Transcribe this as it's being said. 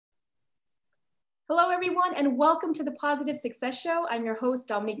Hello, everyone, and welcome to the Positive Success Show. I'm your host,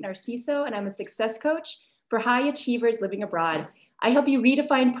 Dominique Narciso, and I'm a success coach for high achievers living abroad. I help you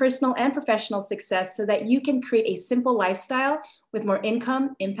redefine personal and professional success so that you can create a simple lifestyle with more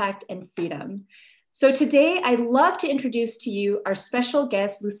income, impact, and freedom. So today, I'd love to introduce to you our special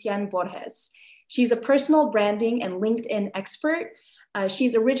guest, Luciane Borges. She's a personal branding and LinkedIn expert.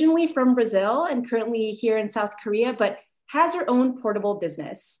 She's originally from Brazil and currently here in South Korea, but has her own portable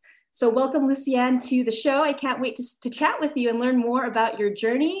business. So welcome, Luciane, to the show. I can't wait to chat with you and learn more about your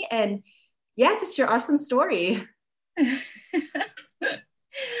journey and just your awesome story.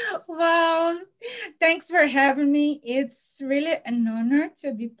 Well, thanks for having me. It's really an honor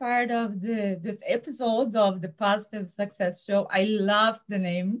to be part of this episode of the Positive Success Show. I love the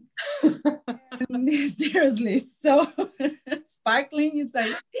name. Seriously, so sparkling.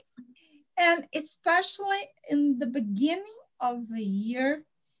 And especially in the beginning of the year,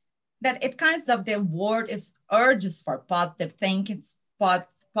 that it kinds of the word is urges for positive thinking,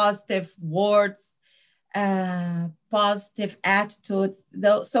 positive words, positive attitudes.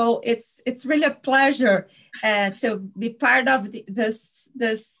 So it's really a pleasure to be part of this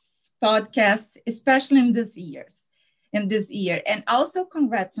podcast, especially in this year. And also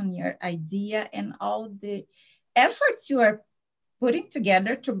congrats on your idea and all the efforts you are putting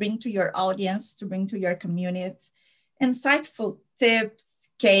together to bring to your audience, to bring to your community, insightful tips,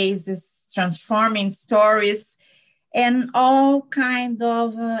 cases, transforming stories, and all kind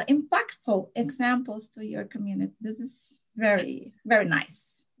of impactful examples to your community. This is very, very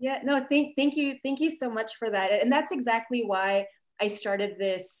nice. Yeah, no, thank you so much for that. And that's exactly why I started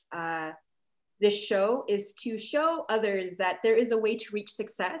this show, is to show others that there is a way to reach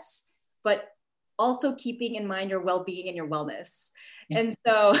success, but also keeping in mind your well-being and your wellness. Yeah. And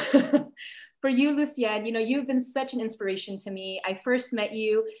so for you, Luciane, you've been such an inspiration to me. I first met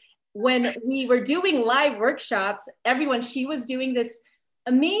you when we were doing live workshops. She was doing this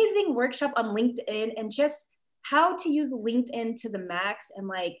amazing workshop on LinkedIn and just how to use LinkedIn to the max, and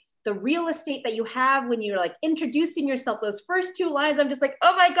like the real estate that you have when you're like introducing yourself, those first 2 lines, I'm just like,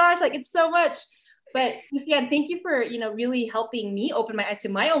 oh my gosh, like it's so much. But Luciane, thank you for, really helping me open my eyes to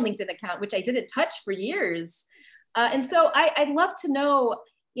my own LinkedIn account, which I didn't touch for years. And so I'd love to know,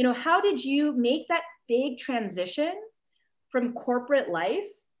 how did you make that big transition from corporate life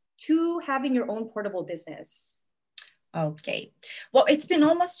to having your own portable business? Okay. Well, it's been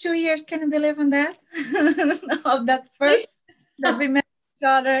almost 2 years. Can you believe on that? Of that first that we met each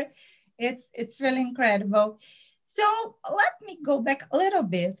other. It's really incredible. So let me go back a little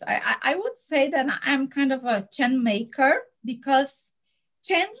bit. I would say that I'm kind of a change maker, because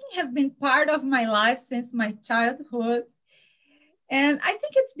changing has been part of my life since my childhood. And I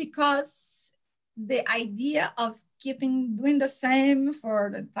think it's because the idea of doing the same for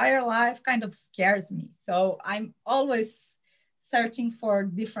the entire life kind of scares me. So I'm always searching for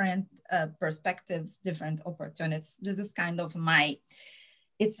different perspectives, different opportunities. This is kind of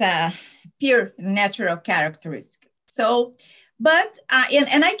it's a pure natural characteristic. So, but,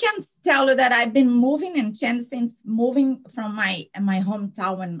 and I can tell you that I've been moving and changing since moving from my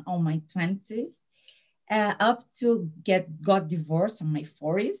hometown in all my 20s up to got divorced in my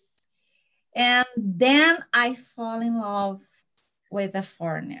 40s. And then I fall in love with a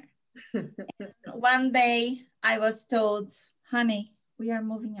foreigner. One day I was told, honey, we are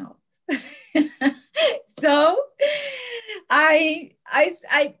moving out. So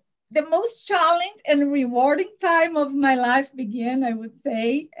the most challenging and rewarding time of my life began, I would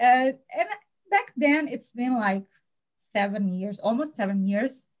say. And back then it's been like 7 years, almost 7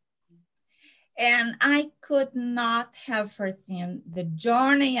 years. And I could not have foreseen the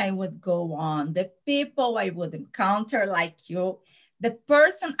journey I would go on, the people I would encounter like you, the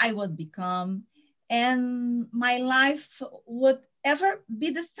person I would become, and my life would ever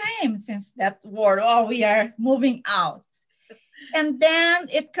be the same since that word, oh, we are moving out. And then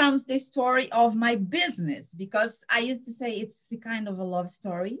it comes the story of my business, because I used to say it's a kind of a love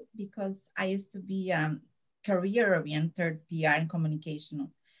story, because I used to be career-oriented PR and communication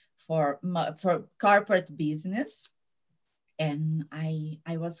for corporate business. And I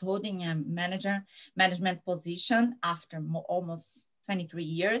was holding a management position after almost 23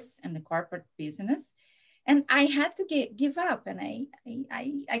 years in the corporate business. And I had to give up, and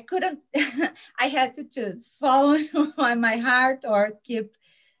I couldn't, I had to choose, follow my heart or keep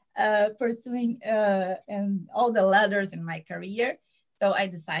pursuing and all the ladders in my career. So I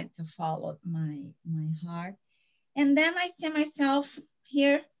decided to follow my heart. And then I see myself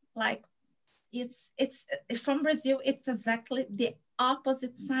here, like it's from Brazil, it's exactly the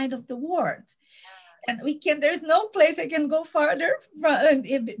opposite side of the world. And there's no place I can go further from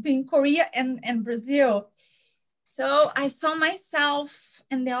between Korea and Brazil. So I saw myself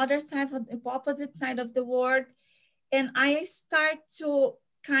in the other side, of the opposite side of the world. And I start to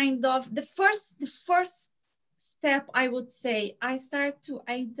kind of, the first step, I would say, I start to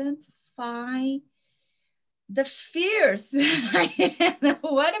identify the fears.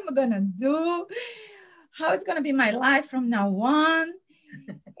 What am I gonna do? How it's gonna be my life from now on?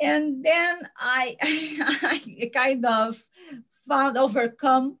 And then I kind of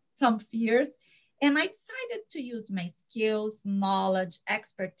overcome some fears. And I decided to use my skills, knowledge,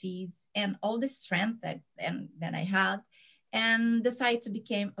 expertise, and all the strength that I had, and decide to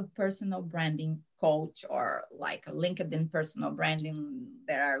become a personal branding coach, or like a LinkedIn personal branding.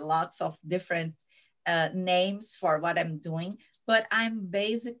 There are lots of different names for what I'm doing, but I'm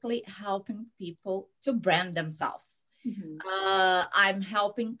basically helping people to brand themselves. Mm-hmm. I'm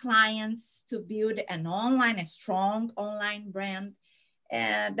helping clients to build a strong online brand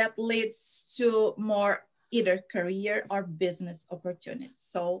that leads to more either career or business opportunities.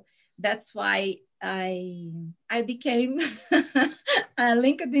 So that's why I became a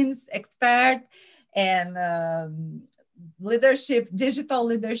LinkedIn's expert and digital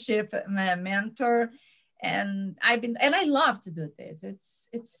leadership mentor. And I love to do this.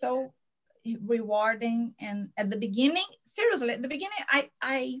 It's so rewarding. And at the beginning, seriously,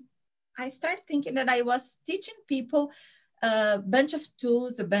 I started thinking that I was teaching people a bunch of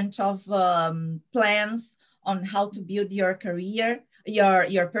tools, a bunch of plans on how to build your career,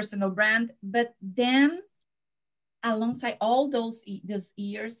 your personal brand. But then alongside all those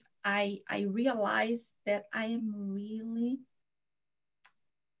years, I realized that I am really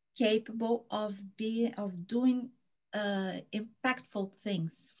capable of doing impactful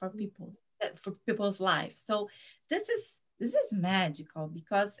things for people's life. So this is magical,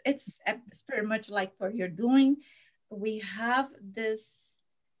 because it's pretty much like what you're doing. We have this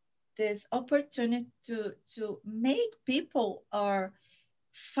opportunity to make people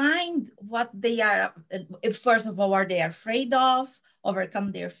find what they are, first of all, what they are afraid of,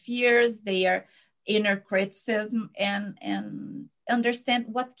 overcome their fears, their inner criticism, and understand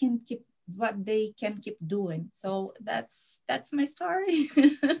what they can keep doing. So that's my story.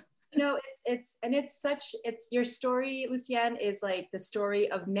 It's your story, Luciane, is like the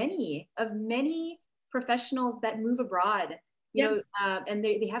story of many professionals that move abroad, and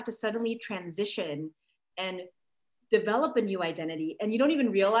they have to suddenly transition and develop a new identity, and you don't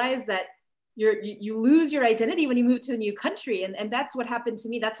even realize that you lose your identity when you move to a new country, and that's what happened to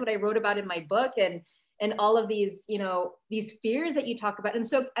me. That's what I wrote about in my book, and all of these these fears that you talk about. And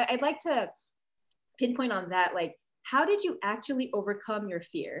so I'd like to pinpoint on that, like, how did you actually overcome your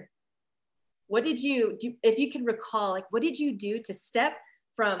fear? What did you do, if you can recall? Like, what did you do to step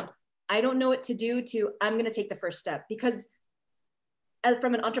from I don't know what to do to I'm going to take the first step? Because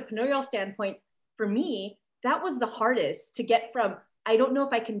from an entrepreneurial standpoint, for me, that was the hardest, to get from I don't know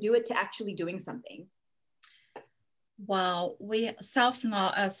if I can do it to actually doing something. Wow,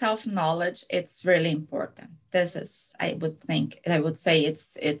 self-knowledge, it's really important. This is, I would say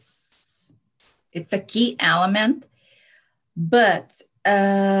it's a key element, but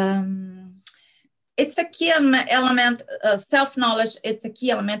it's a key element. Self-knowledge, it's a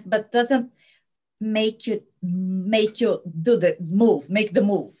key element, but doesn't make you do the move, make the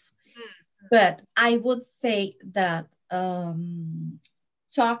move. Mm-hmm. But I would say that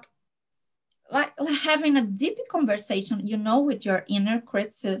like having a deep conversation, with your inner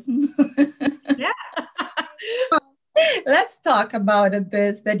criticism. Yeah. Let's talk about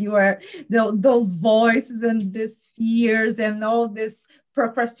this, that you are those voices and these fears and all this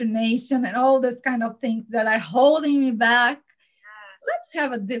procrastination and all this kind of things that are holding me back. Let's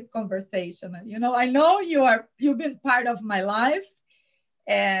have a deep conversation. I know you've been part of my life,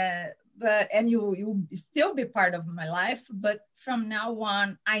 and you still be part of my life. But from now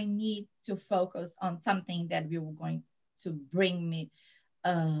on, I need to focus on something that will going to bring me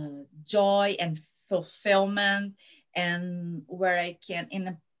joy and fulfillment, and where I can,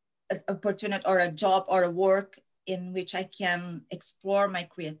 in an opportunity or a job or a work in which I can explore my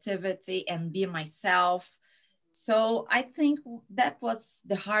creativity and be myself. So I think that was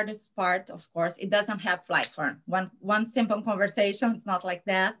the hardest part. Of course, it doesn't have like for one simple conversation. It's not like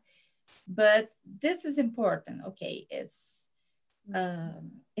that, but this is important. Okay, it's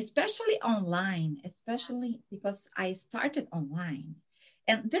especially online, especially because I started online,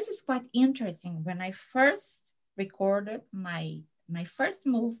 and this is quite interesting. When I first recorded my first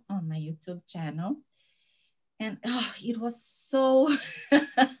move on my YouTube channel, and it was so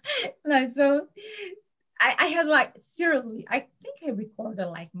like so. I had like, seriously, I think I recorded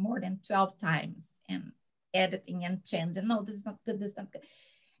like more than 12 times. and editing and changing. No, this is not good, this is not good.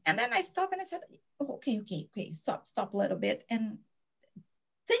 And then I stopped and I said, oh, okay, stop a little bit and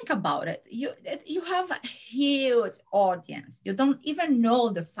think about it. You have a huge audience. You don't even know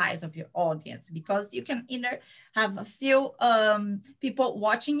the size of your audience, because you can either have a few people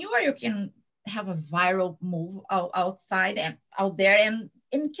watching you, or you can have a viral move outside and out there, and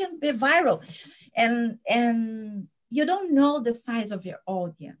it can be viral. And you don't know the size of your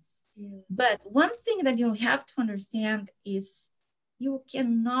audience. Mm. But one thing that you have to understand is you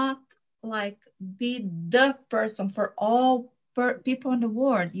cannot like be the person for all people in the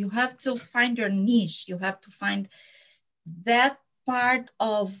world. You have to find your niche. You have to find that part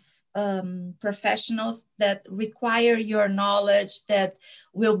of professionals that require your knowledge, that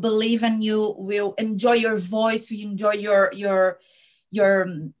will believe in you, will enjoy your voice, will enjoy your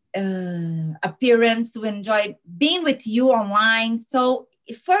appearance, will enjoy being with you online. So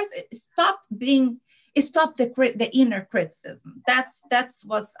first, stop the inner criticism. That's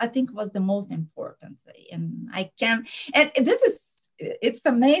what I think was the most important. And it's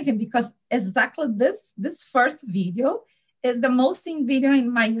amazing, because exactly this first video is the most seen video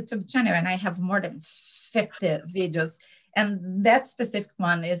in my YouTube channel, and I have more than 50 videos, and that specific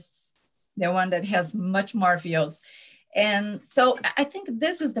one is the one that has much more views. And so I think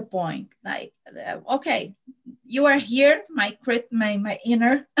this is the point. Like, okay, you are here, my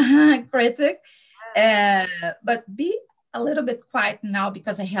inner critic, but be a little bit quiet now,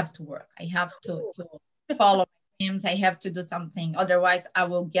 because I have to work. I have to follow my dreams. I have to do something. Otherwise, I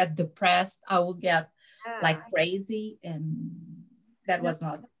will get depressed. I will get like crazy, and that was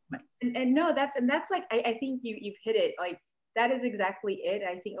not. And no, that's like I think you've hit it. Like, that is exactly it.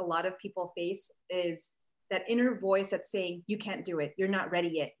 I think a lot of people face is that inner voice that's saying, you can't do it. You're not ready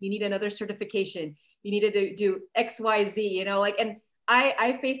yet. You need another certification. You need to do X, Y, Z, you know, like, and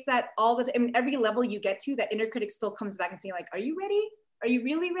I face that all the time. I mean, every level you get to, that inner critic still comes back and saying like, are you ready? Are you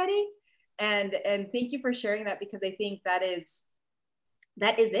really ready? And thank you for sharing that, because I think that is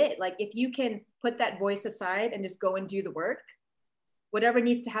it. Like, if you can put that voice aside and just go and do the work, whatever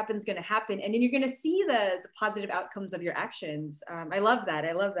needs to happen is going to happen. And then you're going to see the positive outcomes of your actions. I love that.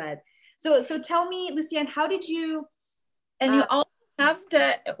 I love that. So tell me, Luciane, how did you? And you also have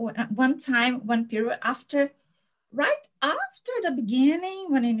the one period right after the beginning,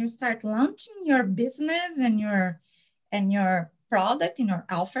 when you start launching your business and your product and your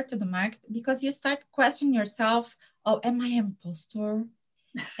offer to the market, because you start questioning yourself, oh, am I an imposter?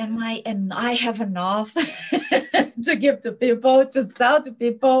 And I have enough to give to people, to sell to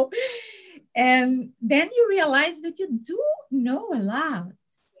people. And then you realize that you do know a lot.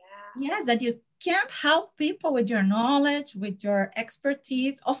 Yeah. Yes, that you can help people with your knowledge, with your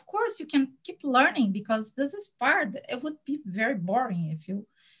expertise. Of course, you can keep learning, because this is part. It would be very boring if you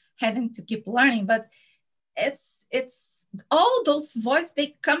hadn't to keep learning. But it's all those voices,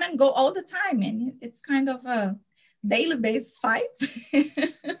 they come and go all the time, and it's kind of a daily based fight. Yes.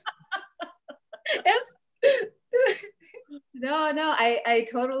 No, I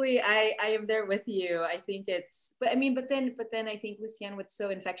totally, I am there with you. I think it's, but then I think, Luciane, what's so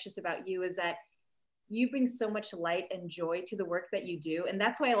infectious about you is that you bring so much light and joy to the work that you do. And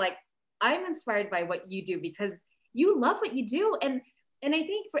that's why, like, I'm inspired by what you do, because you love what you do. And I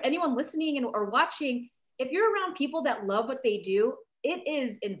think for anyone listening or watching, if you're around people that love what they do, it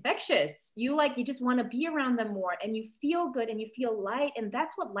is infectious. You just want to be around them more, and you feel good and you feel light. And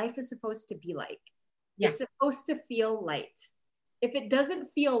that's what life is supposed to be like. Yeah. It's supposed to feel light. If it doesn't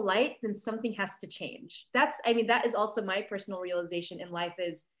feel light, then something has to change. That is also my personal realization in life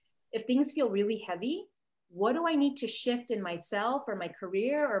is, if things feel really heavy, what do I need to shift in myself or my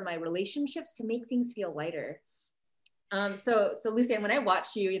career or my relationships to make things feel lighter? So Luciane, when I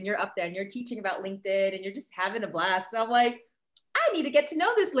watch you and you're up there and you're teaching about LinkedIn and you're just having a blast, and I'm like, I need to get to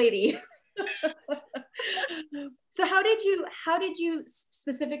know this lady. So how did you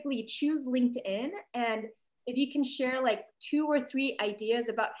specifically choose LinkedIn? And if you can share like 2 or 3 ideas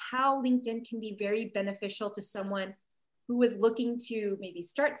about how LinkedIn can be very beneficial to someone who is looking to maybe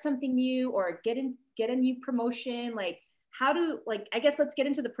start something new or get a new promotion, like I guess let's get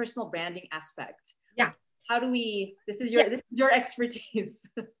into the personal branding aspect. Yeah. How do we, this is your expertise.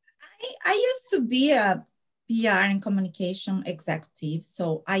 I used to be a PR and communication executive.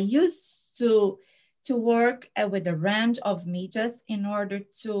 So I used to work with a range of medias in order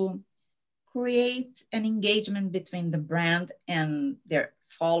to create an engagement between the brand and their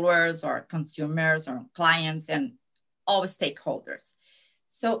followers or consumers or clients and all stakeholders.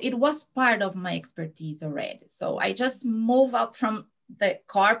 So it was part of my expertise already. So I just moved up from the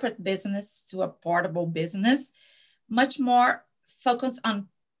corporate business to a portable business, much more focused on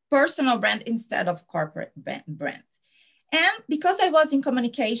personal brand instead of corporate brand. And because I was in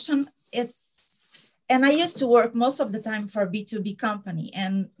communication, and I used to work most of the time for B2B company.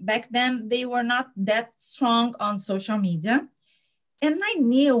 And back then they were not that strong on social media. And I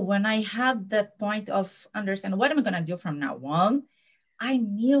knew when I had that point of understanding what am I going to do from now on, I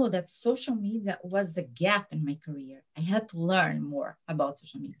knew that social media was a gap in my career. I had to learn more about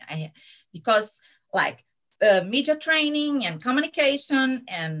social media because like media training and communication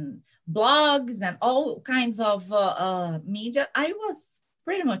and blogs and all kinds of media, I was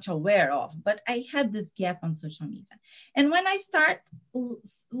pretty much aware of, but I had this gap on social media. And when I start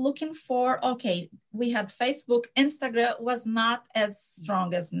looking for, okay, we had Facebook, Instagram was not as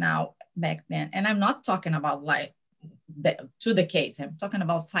strong as now back then. And I'm not talking about like 2 decades. I'm talking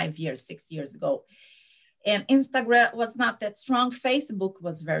about 5 years, 6 years ago. And Instagram was not that strong. Facebook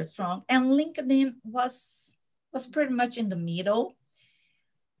was very strong. And LinkedIn was pretty much in the middle.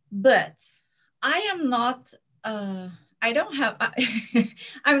 But I am not, I don't have,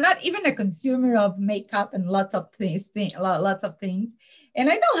 I'm not even a consumer of makeup and lots of things. And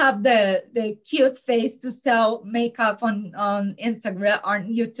I don't have the cute face to sell makeup on Instagram or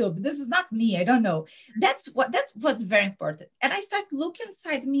on YouTube. This is not me. I don't know. That's what's very important. And I start looking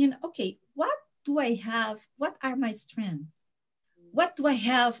inside me and, okay, what do I have? What are my strengths? What do I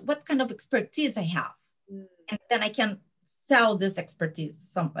have? What kind of expertise I have? And then I can sell this expertise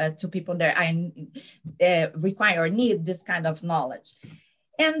to people that I require or need this kind of knowledge.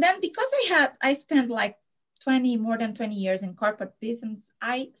 And then because I spent like more than 20 years in corporate business,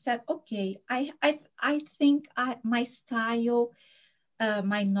 I said, okay, I think my style,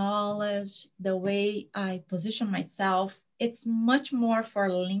 my knowledge, the way I position myself, it's much more for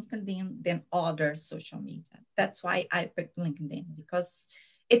LinkedIn than other social media. That's why I picked LinkedIn, because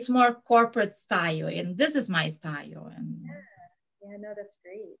it's more corporate style, and this is my style. And yeah, no, that's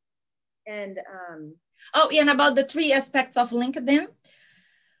great. And and about the 3 aspects of LinkedIn.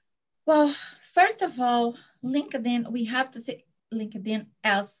 Well, first of all, LinkedIn, we have to say LinkedIn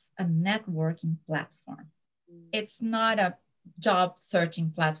as a networking platform. It's not a job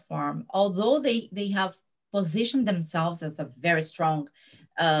searching platform, although they have positioned themselves as a very strong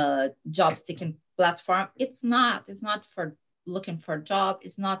job seeking platform. It's not for looking for a job.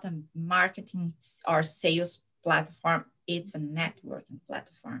 It's not a marketing or sales platform. It's a networking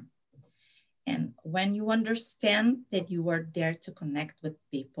platform. And when you understand that you are there to connect with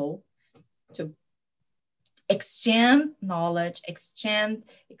people, to exchange knowledge, exchange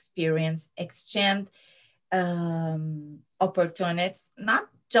experience, exchange opportunities, not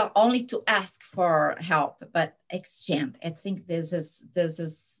only to ask for help, but exchange. I think this is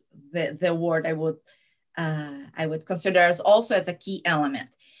the word I would consider as also as a key element.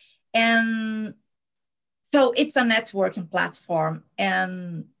 And so it's a networking platform,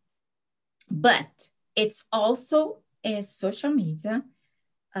 but it's also a social media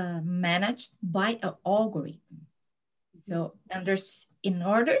managed by an algorithm. So in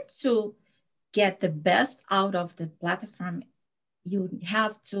order to get the best out of the platform, you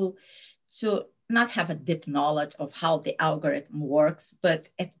have to not have a deep knowledge of how the algorithm works, but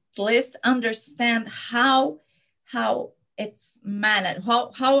at least understand how it's managed,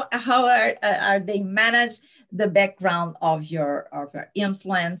 how are they manage the background of your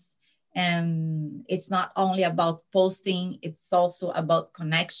influence. And it's not only about posting, it's also about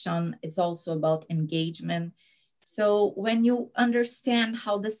connection, it's also about engagement. So when you understand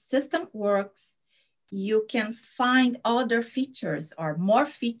how the system works, you can find other features or more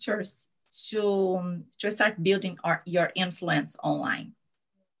features to start building your influence online.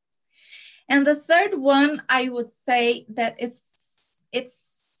 And the third one, I would say that it's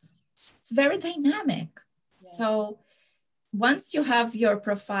very dynamic. Yeah. So once you have your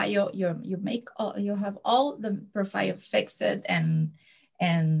profile, you have all the profile fixed and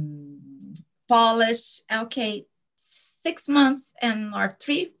polished. Okay, 6 months or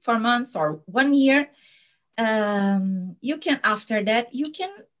 3-4 months or 1 year, you can, after that, you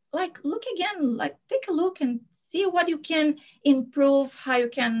can look again, take a look and see what you can improve, how you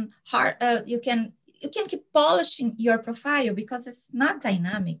can keep polishing your profile, because it's not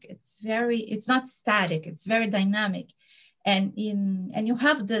dynamic. It's not static. It's very dynamic. And you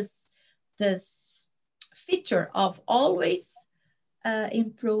have this feature of always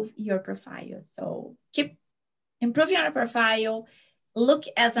improve your profile. So keep improving your profile, look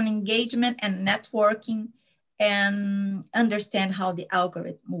as an engagement and networking, and understand how the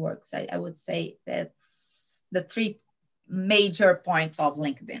algorithm works. I would say that's the 3 major points of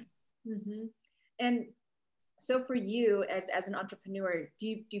LinkedIn. Mm-hmm. And So for you as an entrepreneur,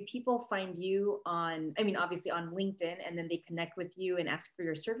 do people find you on, I mean, obviously on LinkedIn, and then they connect with you and ask for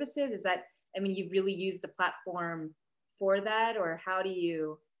your services? Is that, I mean, you really use the platform for that, or how do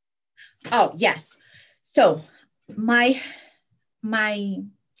you? Oh, yes. So my my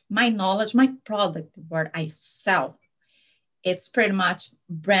my knowledge, my product, what I sell, it's pretty much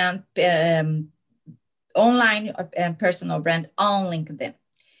brand, online and personal brand on LinkedIn.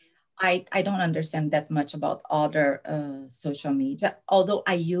 I don't understand that much about other social media, although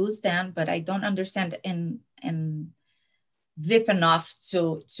I use them, but I don't understand in deep enough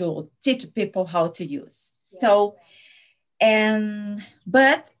to teach people how to use. Yeah. So, and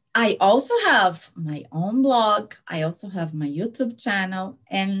but I also have my own blog. I also have my YouTube channel,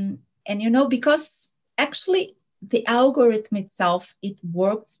 and because actually the algorithm itself, it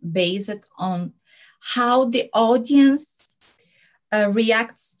works based on how the audience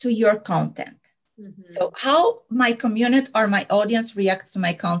reacts to your content. Mm-hmm. So how my community or my audience reacts to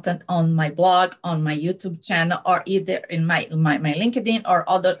my content on my blog, on my YouTube channel, or either in my LinkedIn or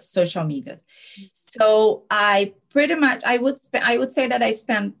other social media. Mm-hmm. So I pretty much, I would say that I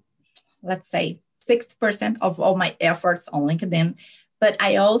spend, let's say, 60% of all my efforts on LinkedIn, but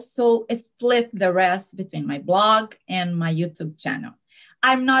I also split the rest between my blog and my YouTube channel.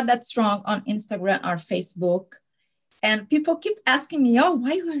 I'm not that strong on Instagram or Facebook. And people keep asking me, oh,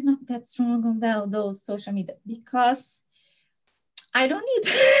 why you are not that strong on those social media? Because I don't need.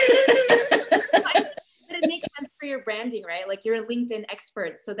 But it makes sense for your branding, right? Like you're a LinkedIn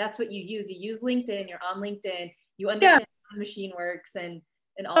expert. So that's what you use. You use LinkedIn, you're on LinkedIn, you understand how the machine works and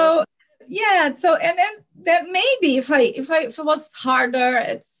all of that. Yeah. So, and then maybe if it was harder,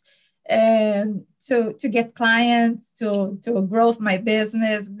 it's to get clients, to grow my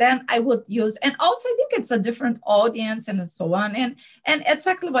business, then I would use. And also I think it's a different audience and so on. And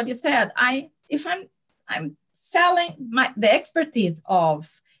exactly what you said, if I'm selling the expertise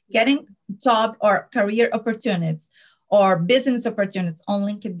of getting job or career opportunities or business opportunities on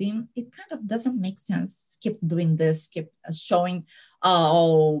LinkedIn, it kind of doesn't make sense. Keep doing this, keep showing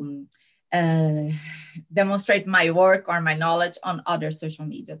demonstrate my work or my knowledge on other social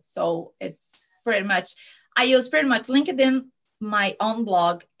media. So it's pretty much, I use pretty much LinkedIn, my own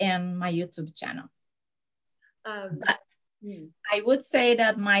blog, and my YouTube channel. But I would say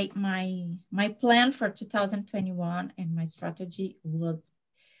that my plan for 2021 and my strategy would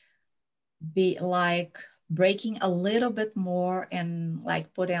be like breaking a little bit more and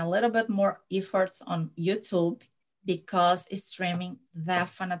like putting a little bit more efforts on YouTube, because streaming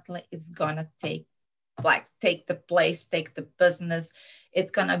definitely is gonna take the place, take the business. It's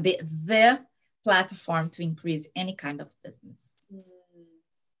gonna be the platform to increase any kind of business.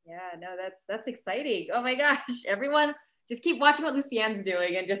 Yeah, no, that's exciting. Oh my gosh, everyone, just keep watching what Luciane's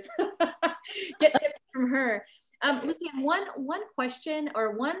doing and just get tips from her. Luciane, one question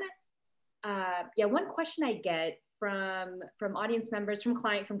or one question I get from audience members, from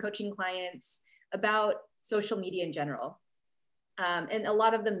coaching clients about social media in general, and a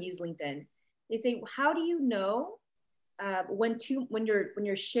lot of them use LinkedIn. They say, how do you know when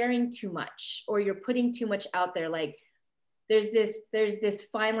you're sharing too much or you're putting too much out there? Like there's this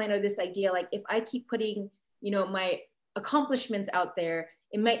fine line or this idea, like if I keep putting my accomplishments out there,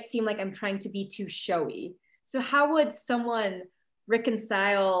 it might seem like I'm trying to be too showy. So how would someone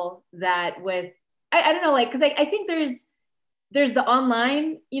reconcile that with, I don't know, like, because I think there's the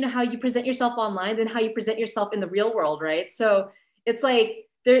online, how you present yourself online, then how you present yourself in the real world, right? So it's like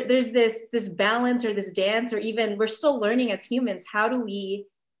there's this balance or this dance, or even we're still learning as humans, how do we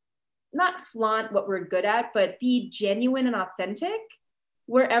not flaunt what we're good at, but be genuine and authentic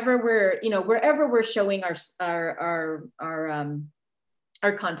wherever we're showing our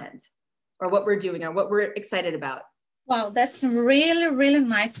content or what we're doing or what we're excited about. Wow, that's a really, really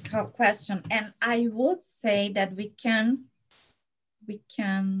nice question. And I would say that we can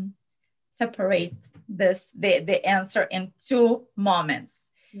separate the answer in two moments.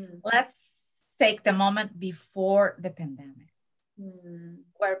 Let's take the moment before the pandemic,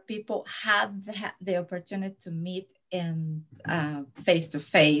 where people had the opportunity to meet in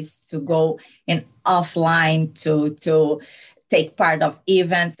face-to-face, to go in offline, to take part of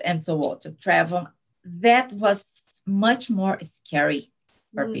events and so on, to travel. That was much more scary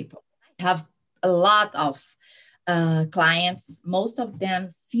for people. I have a lot of clients, most of them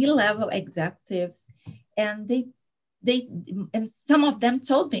C-level executives, and and some of them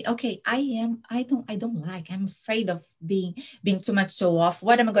told me, okay, I'm afraid of being too much show off.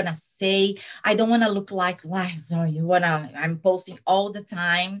 What am I gonna say? I don't want to look like I'm posting all the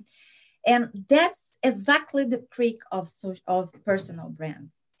time. And that's exactly the trick of personal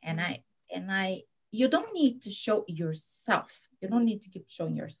brand. And you don't need to show yourself. You don't need to keep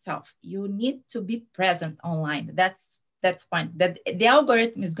showing yourself. You need to be present online. That's fine. That the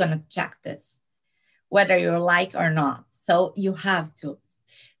algorithm is gonna check this, whether you like or not. So you have to.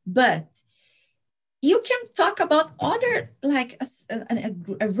 But you can talk about other, like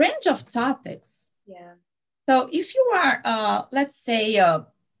a range of topics. Yeah. So if you are, let's say,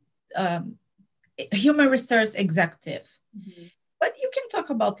 human resource executive, mm-hmm. but you can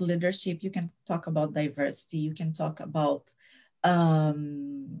talk about leadership, you can talk about diversity, you can talk about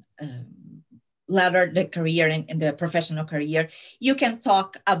ladder the career in the professional career. You can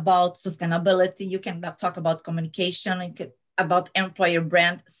talk about sustainability. You can talk about communication, about employer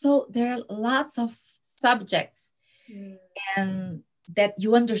brand. So there are lots of subjects and that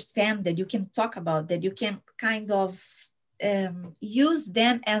you understand, that you can talk about, that you can kind of use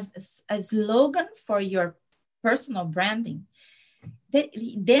them as a slogan for your personal branding.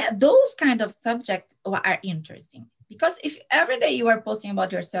 Those kind of subjects are interesting. Because if every day you are posting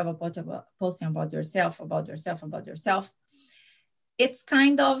about yourself, about yourself, it's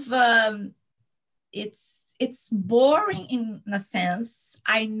kind of, it's boring in a sense.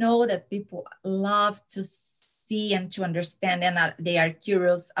 I know that people love to see and to understand, and they are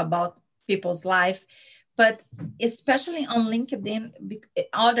curious about people's life. But especially on LinkedIn,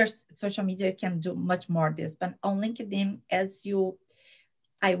 other social media can do much more of this. But on LinkedIn,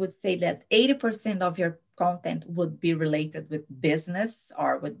 I would say that 80% of your content would be related with business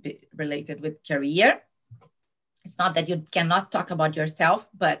or would be related with career. It's not that you cannot talk about yourself,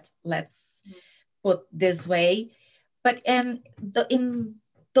 but let's put this way. But in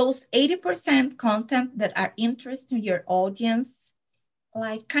those 80% content that are interesting your audience,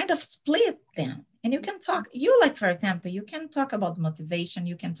 like kind of split them. And you can talk, for example, you can talk about motivation,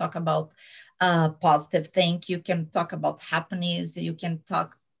 you can talk about positive think, you can talk about happiness, you can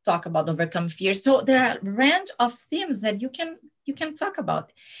talk about overcome fear. So there are a range of themes that you can talk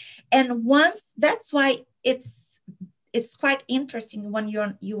about. And that's why it's quite interesting when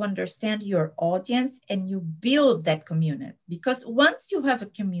you understand your audience and you build that community. Because once you have a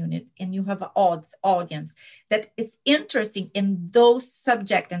community and you have an audience that is interesting in those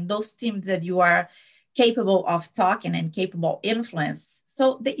subjects and those themes that you are capable of talking and capable of influence,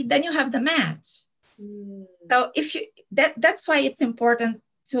 so then you have the match. So if you that's why it's important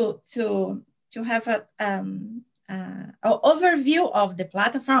to have an overview of the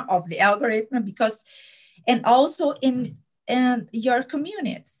platform, of the algorithm, because and also in your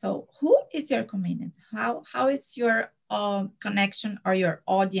community. So who is your community? How is your connection or your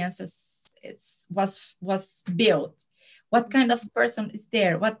audience was built? What kind of person is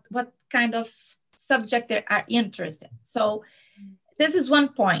there? What kind of subject they are interested? So this is one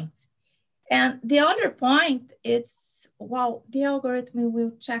point. And the other point is, well, the algorithm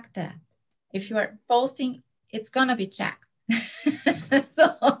will check that. If you are posting, it's gonna be checked.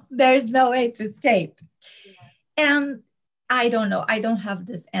 So there's no way to escape. Yeah. And I don't know, I don't have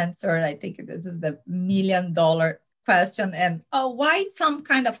this answer. I think this is the $1 million question. And why some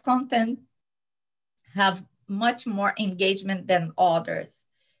kind of content have much more engagement than others?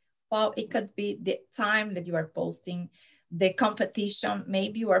 Well, it could be the time that you are posting, the competition.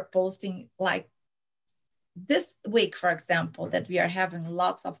 Maybe you are posting like this week, for example, that we are having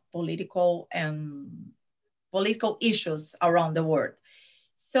lots of political issues around the world.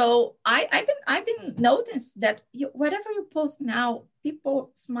 So I've been noticed that whatever you post now,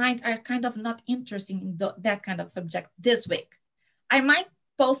 people's mind are kind of not interested in that kind of subject this week. I might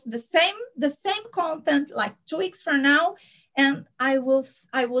post the same content like 2 weeks from now, and I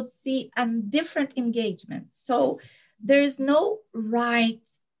would see a different engagement. So there is no right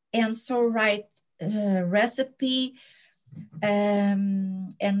answer, right recipe,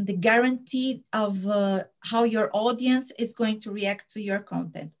 and the guarantee of how your audience is going to react to your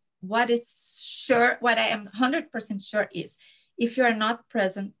content. What I am 100% sure is, if you are not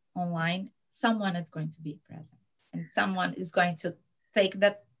present online, someone is going to be present, and someone is going to take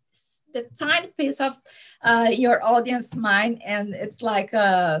the tiny piece of your audience mind, and it's like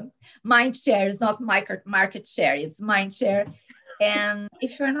mind share. It's not market share, it's mind share. And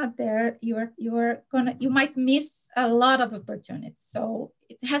if you're not there, you might miss a lot of opportunities. So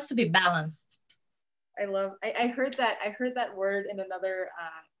it has to be balanced. I heard that word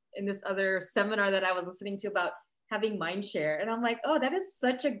in this other seminar that I was listening to about having mind share. And I'm like, oh, that is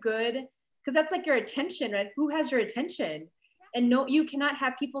such a good, because that's like your attention, right? Who has your attention? And no, you cannot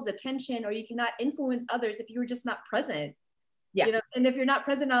have people's attention, or you cannot influence others if you're just not present. Yeah. And if you're not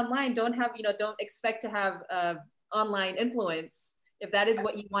present online, don't expect to have online influence if that is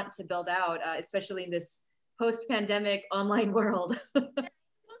what you want to build out, especially in this post-pandemic online world.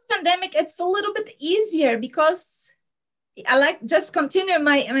 pandemic, it's a little bit easier because I like just continue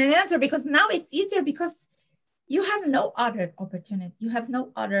my answer, because now it's easier because you have no other opportunity. You have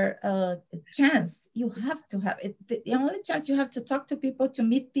no other chance. You have to have it. The only chance you have to talk to people, to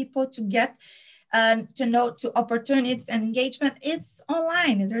meet people, to get to know, to opportunities and engagement. It's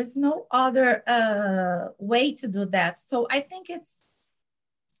online. There's no other way to do that. So I think it's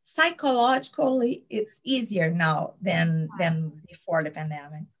psychologically, it's easier now than before the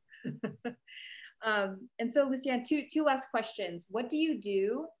pandemic. And so, Luciane, two last questions. What do you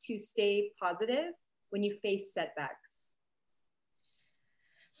do to stay positive when you face setbacks?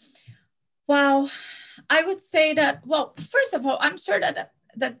 Well, I would say that, well, first of all, I'm sure that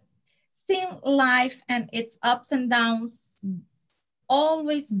seeing life and its ups and downs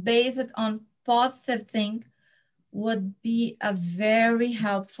always based on positive thing would be a very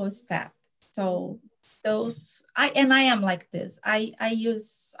helpful step. So I am like this. I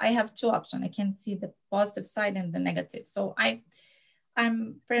have two options. I can see the positive side and the negative. So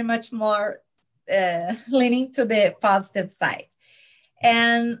I'm pretty much more leaning to the positive side.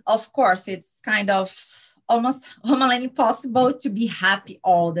 And of course, it's kind of almost humanly impossible to be happy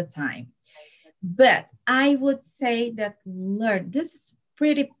all the time. But I would say that this is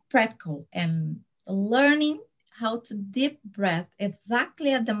pretty practical, and learning how to deep breath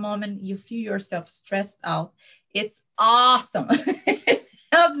exactly at the moment you feel yourself stressed out. It's awesome. It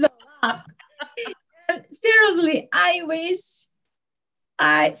helps a lot. And seriously, I wish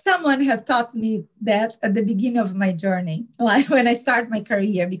someone had taught me that at the beginning of my journey, like when I started my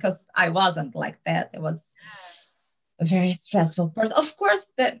career, because I wasn't like that. It was a very stressful person. Of course,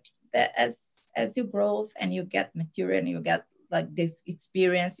 as you grow and you get mature and you get like this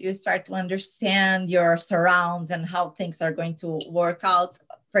experience, you start to understand your surrounds and how things are going to work out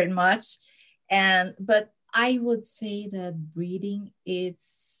pretty much. But I would say that breathing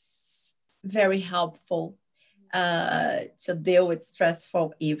is very helpful to deal with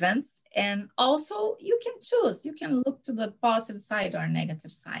stressful events. And also you can choose, you can look to the positive side or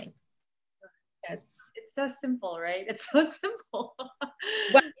negative side. It's so simple, right? It's so simple.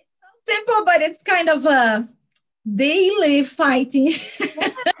 Well, it's so simple, but it's kind of a daily fighting.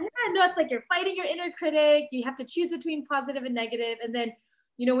 No, it's like you're fighting your inner critic. You have to choose between positive and negative. And then,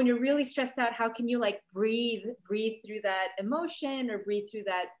 when you're really stressed out, how can you like breathe through that emotion or breathe through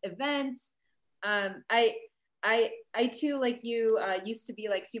that event? I too, like you, used to be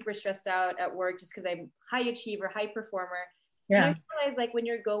like super stressed out at work just because I'm high achiever, high performer. Yeah. And I realize like when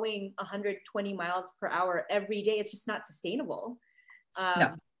you're going 120 miles per hour every day, it's just not sustainable.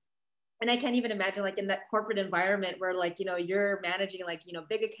 No. And I can't even imagine like in that corporate environment where like, you're managing like,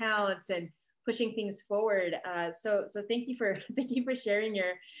 big accounts and pushing things forward. So thank you for sharing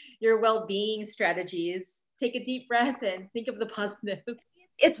your well-being strategies. Take a deep breath and think of the positive.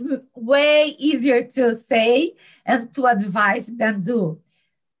 It's way easier to say and to advise than do.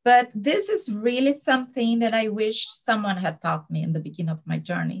 But this is really something that I wish someone had taught me in the beginning of my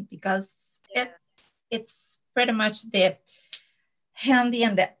journey, because it's pretty much the handy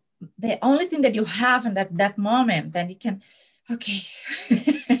and the only thing that you have in that moment. Then you can, okay.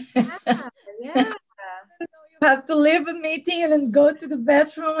 Yeah. You have to leave a meeting and then go to the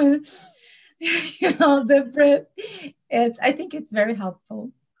bathroom and, the breath. I think it's very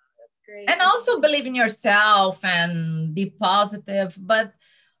helpful. That's great. And also believe in yourself and be positive. But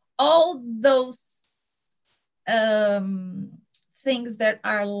all those things that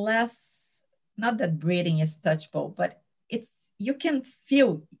are less, not that breathing is touchable, but you can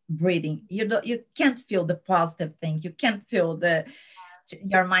feel breathing. You can't feel the positive thing. You can't feel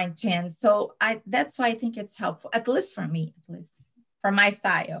your mind change. So that's why I think it's helpful, at least for me, at least for my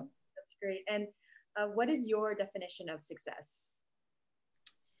style. That's great. And what is your definition of success?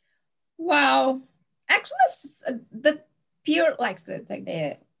 Well, actually, the pure, like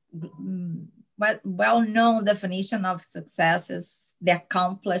the well-known definition of success is the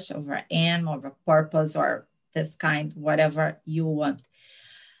accomplish of an aim, of a purpose, or this kind, whatever you want.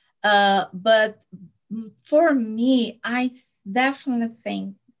 But for me, I definitely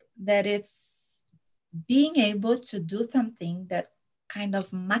think that it's being able to do something that kind of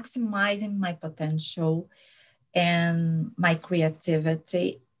maximizing my potential and my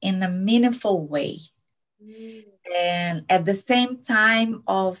creativity in a meaningful way. And at the same time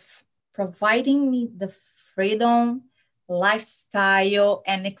of providing me the freedom, lifestyle,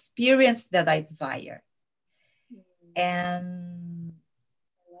 and experience that I desire. And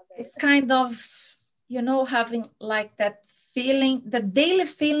it's kind of, having like that feeling, the daily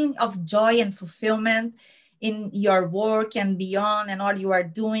feeling of joy and fulfillment in your work and beyond and what you are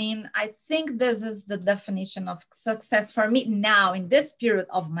doing. I think this is the definition of success for me now in this period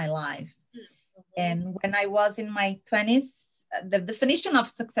of my life. And when I was in my 20s, the definition of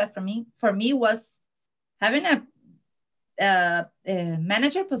success for me was having a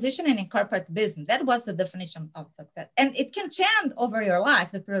manager position in a corporate business. That was the definition of success. And it can change over your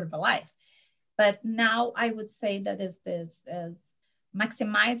life, the period of your life. But now I would say that is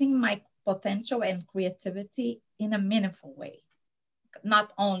maximizing my potential and creativity in a meaningful way,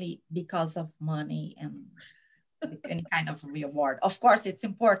 not only because of money and any kind of reward. Of course, it's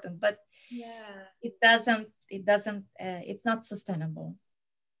important, but it's not sustainable.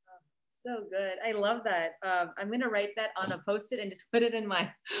 So good. I love that. I'm going to write that on a post-it and just put it in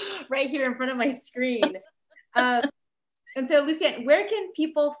my, right here in front of my screen. And so, Luciane, where can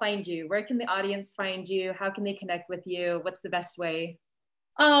people find you? Where can the audience find you? How can they connect with you? What's the best way?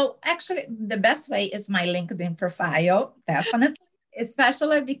 Oh, actually, the best way is my LinkedIn profile, definitely,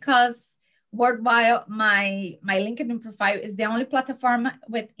 especially because worldwide, my LinkedIn profile is the only platform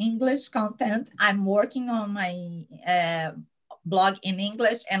with English content. I'm working on my blog in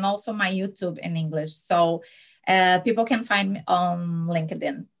English and also my YouTube in English. So people can find me on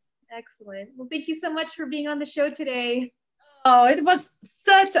LinkedIn. Excellent. Well, thank you so much for being on the show today. Oh, it was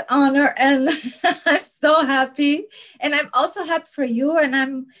such an honor, and I'm so happy. And I'm also happy for you. And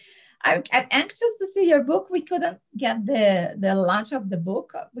I'm anxious to see your book. We couldn't get the launch of the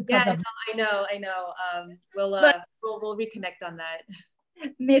book because of. I know. We'll reconnect on that.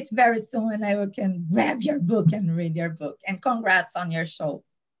 Meet very soon, and I can grab your book and read your book. And congrats on your show.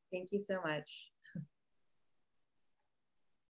 Thank you so much.